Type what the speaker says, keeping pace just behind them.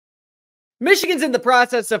Michigan's in the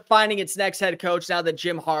process of finding its next head coach now that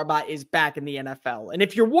Jim Harbaugh is back in the NFL. And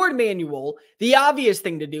if you're Ward Manuel, the obvious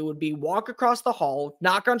thing to do would be walk across the hall,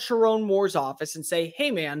 knock on Sharon Moore's office and say, hey,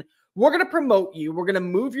 man, we're going to promote you. We're going to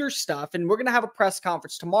move your stuff, and we're going to have a press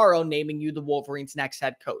conference tomorrow naming you the Wolverines' next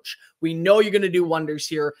head coach. We know you're going to do wonders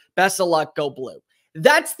here. Best of luck. Go Blue.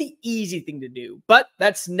 That's the easy thing to do, but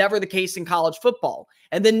that's never the case in college football.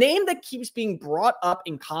 And the name that keeps being brought up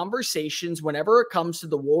in conversations whenever it comes to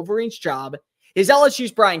the Wolverines' job is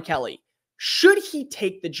LSU's Brian Kelly. Should he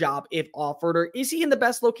take the job if offered, or is he in the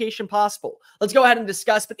best location possible? Let's go ahead and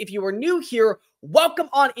discuss. But if you are new here, welcome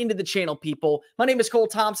on into the channel, people. My name is Cole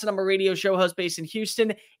Thompson. I'm a radio show host based in Houston,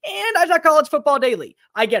 and I talk college football daily.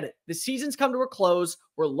 I get it. The season's come to a close.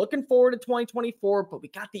 We're looking forward to 2024, but we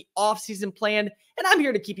got the offseason planned, and I'm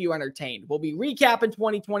here to keep you entertained. We'll be recapping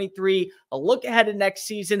 2023, a look ahead of next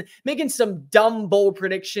season, making some dumb, bold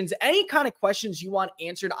predictions. Any kind of questions you want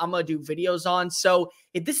answered, I'm going to do videos on. So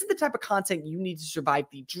if this is the type of content you need to survive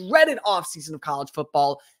the dreaded offseason of college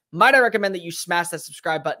football, might I recommend that you smash that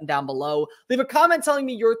subscribe button down below. Leave a comment telling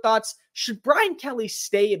me your thoughts. Should Brian Kelly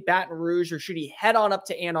stay at Baton Rouge, or should he head on up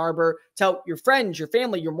to Ann Arbor? Tell your friends, your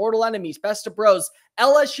family, your mortal enemies, best of bros,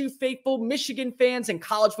 LSU faithful, Michigan fans, and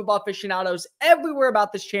college football aficionados everywhere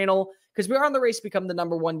about this channel, because we are on the race to become the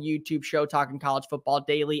 #1 YouTube show talking college football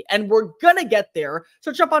daily, and we're going to get there.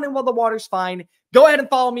 So jump on in while the water's fine. Go ahead and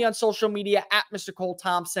follow me on social media at Mr. Cole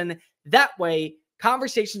Thompson. That way,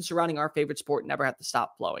 conversations surrounding our favorite sport never have to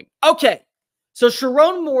stop flowing. Okay, so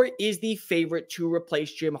Sharon Moore is the favorite to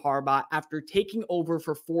replace Jim Harbaugh after taking over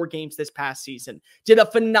for 4 games this past season. Did a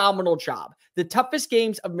phenomenal job. The toughest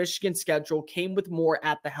games of Michigan's schedule came with Moore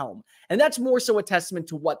at the helm, and that's more so a testament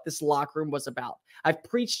to what this locker room was about. I've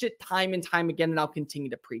preached it time and time again, and I'll continue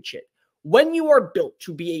to preach it. When you are built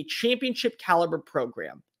to be a championship caliber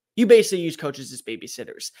program, you basically use coaches as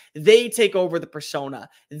babysitters. They take over the persona.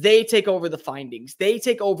 They take over the findings. They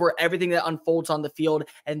take over everything that unfolds on the field,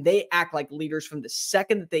 and they act like leaders from the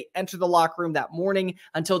second that they enter the locker room that morning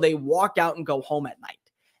until they walk out and go home at night.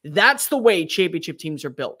 That's the way championship teams are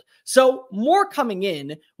built. So Moore coming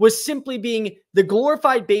in was simply being the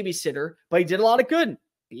glorified babysitter, but he did a lot of good.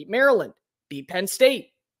 Beat Maryland, beat Penn State,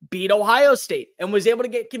 beat Ohio State, and was able to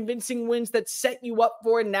get convincing wins that set you up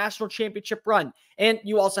for a national championship run. And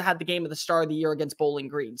you also had the game of the star of the year against Bowling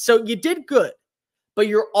Green. So you did good, but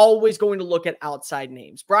you're always going to look at outside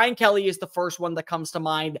names. Brian Kelly is the first one that comes to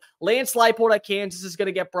mind. Lance Leipold at Kansas is going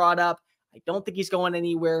to get brought up. I don't think he's going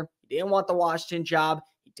anywhere. He didn't want the Washington job.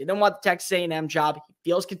 He didn't want the Texas A&M job. He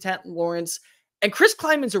feels content in Lawrence. And Chris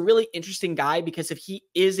Klieman's a really interesting guy, because if he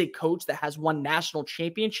is a coach that has won national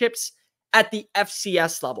championships at the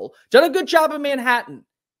FCS level, done a good job in Manhattan,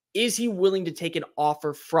 is he willing to take an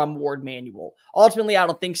offer from Ward Manuel? Ultimately, I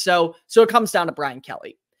don't think so. So it comes down to Brian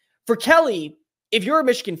Kelly. For Kelly, if you're a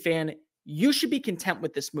Michigan fan, you should be content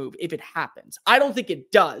with this move if it happens. I don't think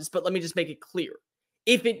it does, but let me just make it clear.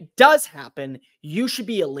 If it does happen, you should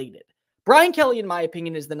be elated. Brian Kelly, in my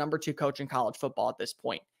opinion, is the #2 coach in college football at this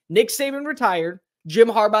point. Nick Saban retired. Jim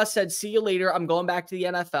Harbaugh said, see you later. I'm going back to the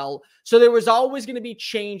NFL. So there was always going to be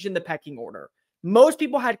change in the pecking order. Most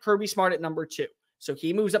people had Kirby Smart at #2. So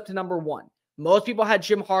he moves up to #1. Most people had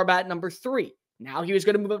Jim Harbaugh at #3. Now he was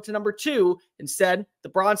going to move up to #2. Instead, the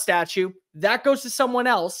bronze statue, that goes to someone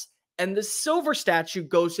else. And the silver statue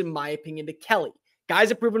goes, in my opinion, to Kelly.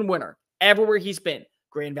 Guy's a proven winner everywhere he's been.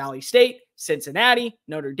 Grand Valley State, Cincinnati,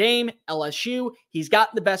 Notre Dame, LSU. He's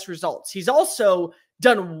gotten the best results. He's also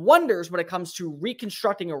done wonders when it comes to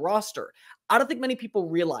reconstructing a roster. I don't think many people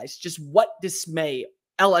realize just what dismay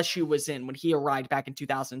LSU was in when he arrived back in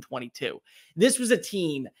 2022. This was a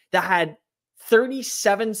team that had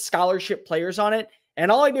 37 scholarship players on it,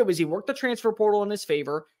 and all I did was he worked the transfer portal in his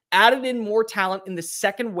favor, added in more talent in the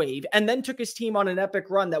second wave, and then took his team on an epic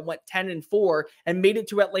run that went 10-4 and made it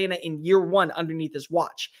to Atlanta in year 1 underneath his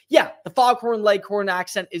watch. Yeah, the foghorn leghorn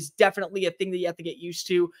accent is definitely a thing that you have to get used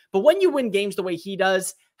to, but when you win games the way he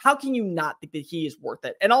does, how can you not think that he is worth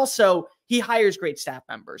it? And also, he hires great staff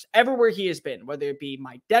members everywhere he has been, whether it be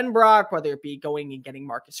Mike Denbrock, whether it be going and getting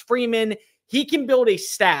Marcus Freeman. He can build a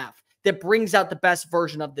staff that brings out the best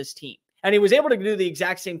version of this team. And he was able to do the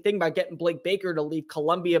exact same thing by getting Blake Baker to leave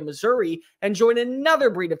Columbia, Missouri, and join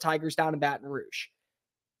another breed of Tigers down in Baton Rouge.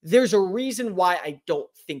 There's a reason why I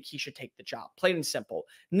don't think he should take the job. Plain and simple.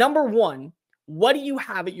 #1, what do you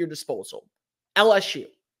have at your disposal? LSU,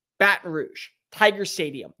 Baton Rouge, Tiger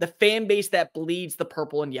Stadium, the fan base that bleeds the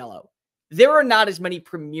purple and yellow. There are not as many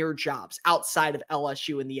premier jobs outside of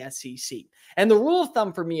LSU in the SEC. And the rule of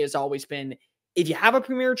thumb for me has always been, if you have a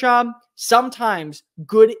premier job, sometimes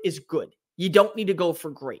good is good. You don't need to go for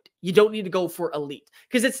great. You don't need to go for elite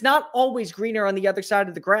because it's not always greener on the other side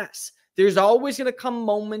of the grass. There's always going to come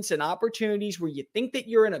moments and opportunities where you think that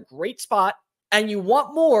you're in a great spot and you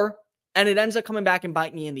want more, and it ends up coming back and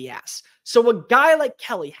biting you in the ass. So a guy like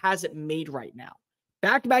Kelly has it made right now.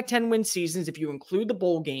 Back-to-back 10-win seasons, if you include the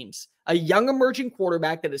bowl games, a young emerging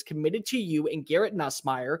quarterback that is committed to you in Garrett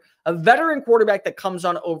Nussmeier, a veteran quarterback that comes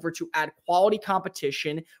on over to add quality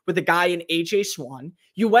competition with a guy in A.J. Swan.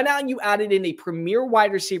 You went out and you added in a premier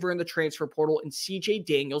wide receiver in the transfer portal in C.J.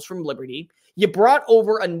 Daniels from Liberty. You brought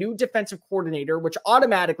over a new defensive coordinator, which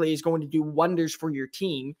automatically is going to do wonders for your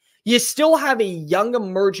team. You still have a young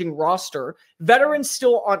emerging roster, veterans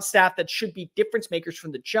still on staff that should be difference makers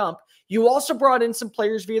from the jump. You also brought in some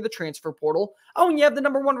players via the transfer portal. Oh, and you have the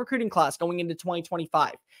 #1 recruiting class going into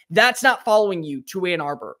 2025. That's not following you to Ann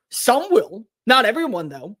Arbor. Some will, not everyone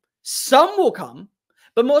though. Some will come,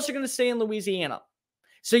 but most are going to stay in Louisiana.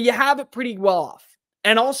 So you have it pretty well off.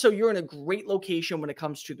 And also you're in a great location when it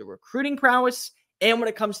comes to the recruiting prowess and when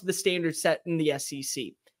it comes to the standards set in the SEC.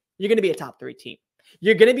 You're going to be a top 3 team.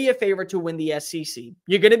 You're going to be a favorite to win the SEC.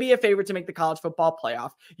 You're going to be a favorite to make the college football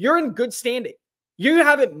playoff. You're in good standing. You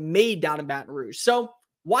have it made down in Baton Rouge. So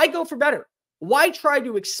why go for better? Why try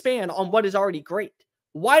to expand on what is already great?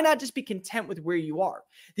 Why not just be content with where you are?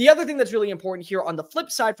 The other thing that's really important here on the flip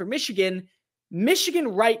side for Michigan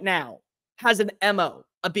right now has an MO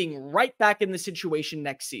of being right back in the situation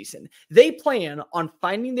next season. They plan on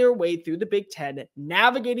finding their way through the Big Ten,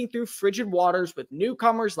 navigating through frigid waters with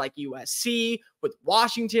newcomers like USC, with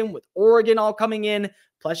Washington, with Oregon all coming in.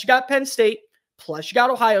 Plus you got Penn State. Plus you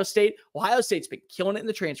got Ohio State. Ohio State's been killing it in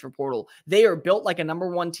the transfer portal. They are built like a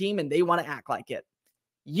 #1 team and they want to act like it.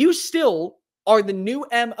 You still are the new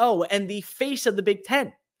MO and the face of the Big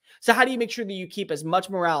Ten. So how do you make sure that you keep as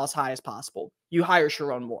much morale as high as possible? You hire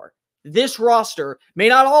Sharon Moore. This roster may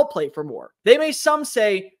not all play for Moore. They may some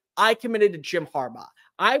say, I committed to Jim Harbaugh.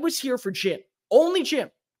 I was here for Jim, only Jim.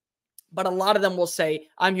 But a lot of them will say,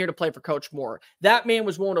 I'm here to play for Coach Moore. That man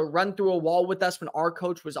was willing to run through a wall with us when our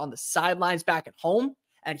coach was on the sidelines back at home,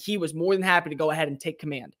 and he was more than happy to go ahead and take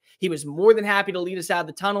command. He was more than happy to lead us out of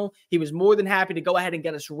the tunnel. He was more than happy to go ahead and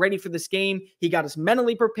get us ready for this game. He got us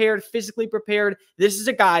mentally prepared, physically prepared. This is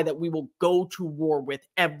a guy that we will go to war with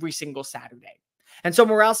every single Saturday. And so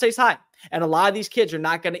morale stays high. And a lot of these kids are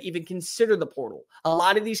not going to even consider the portal. A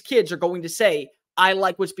lot of these kids are going to say, I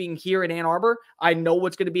like what's being here in Ann Arbor. I know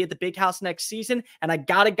what's going to be at the big house next season. And I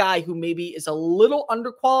got a guy who maybe is a little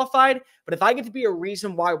underqualified. But if I get to be a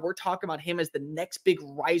reason why we're talking about him as the next big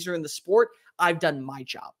riser in the sport, I've done my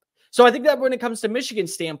job. So I think that when it comes to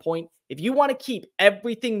Michigan's standpoint, if you want to keep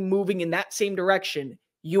everything moving in that same direction,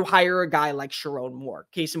 you hire a guy like Sharon Moore,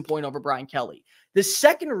 case in point over Brian Kelly. The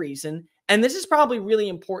second reason, and this is probably really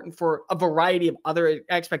important for a variety of other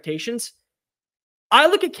expectations, I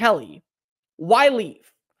look at Kelly. Why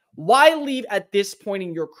leave? Why leave at this point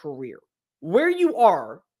in your career? Where you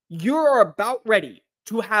are, you're about ready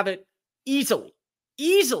to have it easily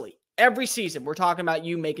every season. We're talking about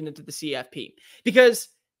you making it to the CFP because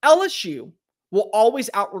LSU will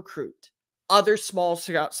always out-recruit other small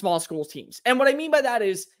school teams. And what I mean by that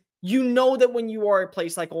is, you know that when you are a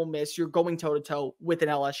place like Ole Miss, you're going toe-to-toe with an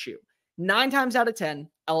LSU. 9 times out of 10,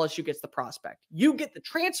 LSU gets the prospect. You get the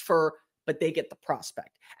transfer, but they get the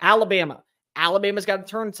prospect. Alabama's got a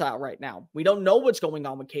turnstile right now. We don't know what's going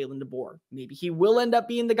on with Kalen DeBoer. Maybe he will end up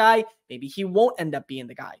being the guy. Maybe he won't end up being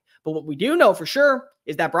the guy. But what we do know for sure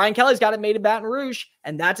is that Brian Kelly's got it made in Baton Rouge,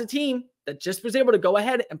 and that's a team that just was able to go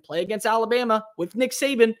ahead and play against Alabama with Nick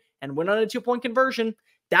Saban and win on a 2-point conversion.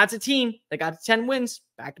 That's a team that got to 10 wins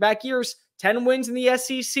back-to-back years, 10 wins in the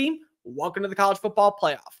SEC. Welcome to the college football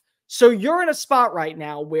playoff. So you're in a spot right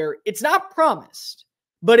now where it's not promised,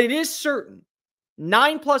 but it is certain.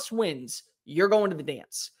 9+ wins, you're going to the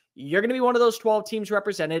dance. You're going to be one of those 12 teams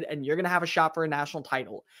represented, and you're going to have a shot for a national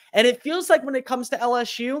title. And it feels like when it comes to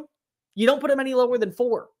LSU, you don't put them any lower than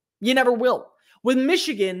 4. You never will. With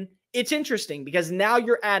Michigan, it's interesting because now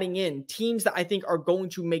you're adding in teams that I think are going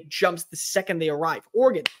to make jumps the second they arrive.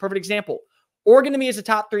 Oregon, perfect example. Oregon to me is a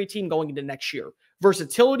top 3 team going into next year.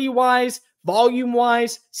 Versatility-wise,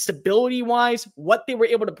 volume-wise, stability-wise, what they were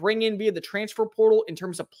able to bring in via the transfer portal in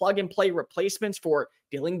terms of plug-and-play replacements for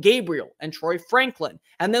Dylan Gabriel and Troy Franklin.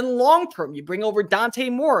 And then long-term, you bring over Dante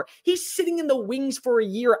Moore. He's sitting in the wings for a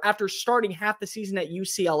year after starting half the season at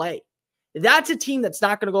UCLA. That's a team that's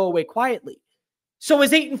not going to go away quietly. So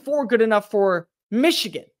is 8-4 good enough for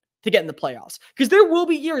Michigan to get in the playoffs? Because there will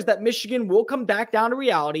be years that Michigan will come back down to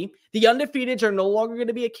reality. The undefeateds are no longer going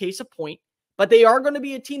to be a case of point, but they are going to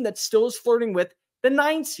be a team that still is flirting with the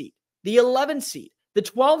 9 seed, the 11 seed, the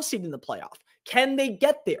 12 seed in the playoff. Can they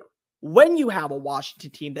get there? when you have a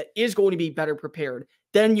Washington team that is going to be better prepared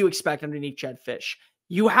than you expect underneath Jed Fish.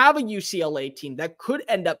 You have a UCLA team that could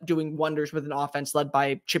end up doing wonders with an offense led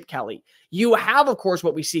by Chip Kelly. You have, of course,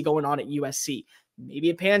 what we see going on at USC. Maybe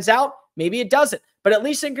it pans out, maybe it doesn't. But at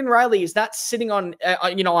least Lincoln Riley is not sitting on,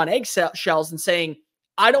 on eggshells and saying,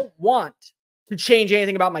 I don't want to change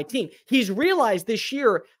anything about my team. He's realized this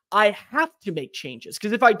year, I have to make changes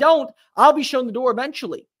because if I don't, I'll be shown the door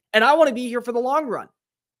eventually. And I want to be here for the long run.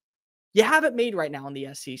 You have it made right now in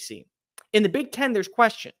the SEC. In the Big Ten, there's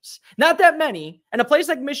questions. Not that many. And a place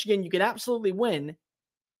like Michigan, you can absolutely win.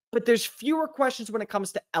 But there's fewer questions when it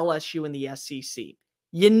comes to LSU and the SEC.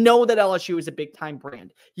 You know that LSU is a big-time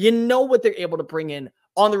brand. You know what they're able to bring in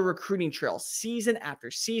on the recruiting trail season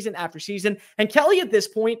after season after season. And Kelly, at this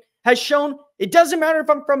point, has shown it doesn't matter if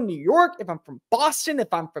I'm from New York, if I'm from Boston,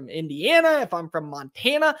 if I'm from Indiana, if I'm from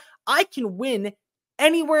Montana, I can win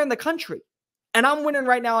anywhere in the country. And I'm winning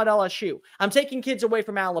right now at LSU. I'm taking kids away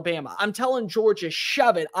from Alabama. I'm telling Georgia,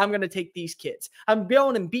 shove it. I'm going to take these kids. I'm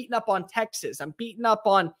going and beating up on Texas. I'm beating up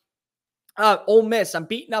on Ole Miss. I'm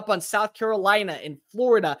beating up on South Carolina and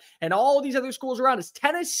Florida and all these other schools around us.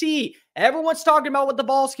 Tennessee. Everyone's talking about what the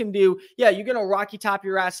balls can do. Yeah, you're going to Rocky Top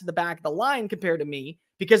your ass to the back of the line compared to me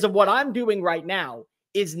because of what I'm doing right now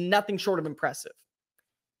is nothing short of impressive.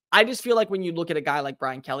 I just feel like when you look at a guy like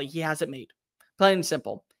Brian Kelly, he has it made. Plain and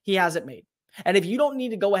simple. He has it made. And if you don't need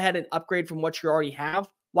to go ahead and upgrade from what you already have,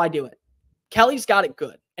 why do it? Kelly's got it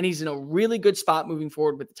good, and he's in a really good spot moving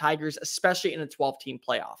forward with the Tigers, especially in a 12-team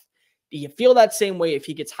playoff. Do you feel that same way if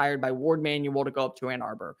he gets hired by Ward Manuel to go up to Ann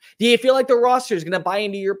Arbor? Do you feel like the roster is going to buy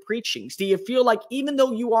into your preachings? Do you feel like even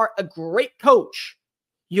though you are a great coach,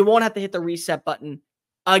 you won't have to hit the reset button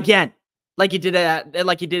again, like you did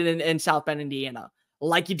in South Bend, Indiana,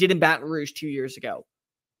 like you did in Baton Rouge 2 years ago?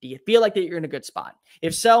 Do you feel like that you're in a good spot?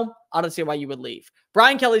 If so, I don't see why you would leave.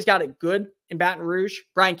 Brian Kelly's got it good in Baton Rouge.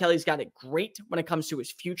 Brian Kelly's got it great when it comes to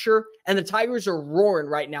his future. And the Tigers are roaring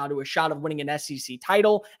right now to a shot of winning an SEC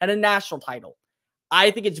title and a national title. I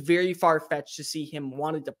think it's very far-fetched to see him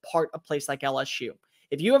wanting to depart a place like LSU.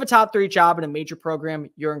 If you have a top 3 job in a major program,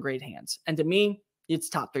 you're in great hands. And to me, it's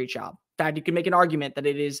top 3 job. In fact, you can make an argument that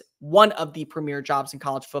it is one of the premier jobs in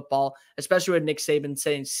college football, especially with Nick Saban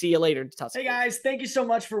saying, see you later to Tuscaloosa. Hey guys, thank you so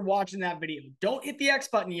much for watching that video. Don't hit the X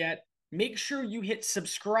button yet. Make sure you hit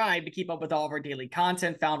subscribe to keep up with all of our daily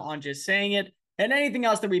content found on Just Saying It and anything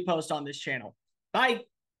else that we post on this channel. Bye.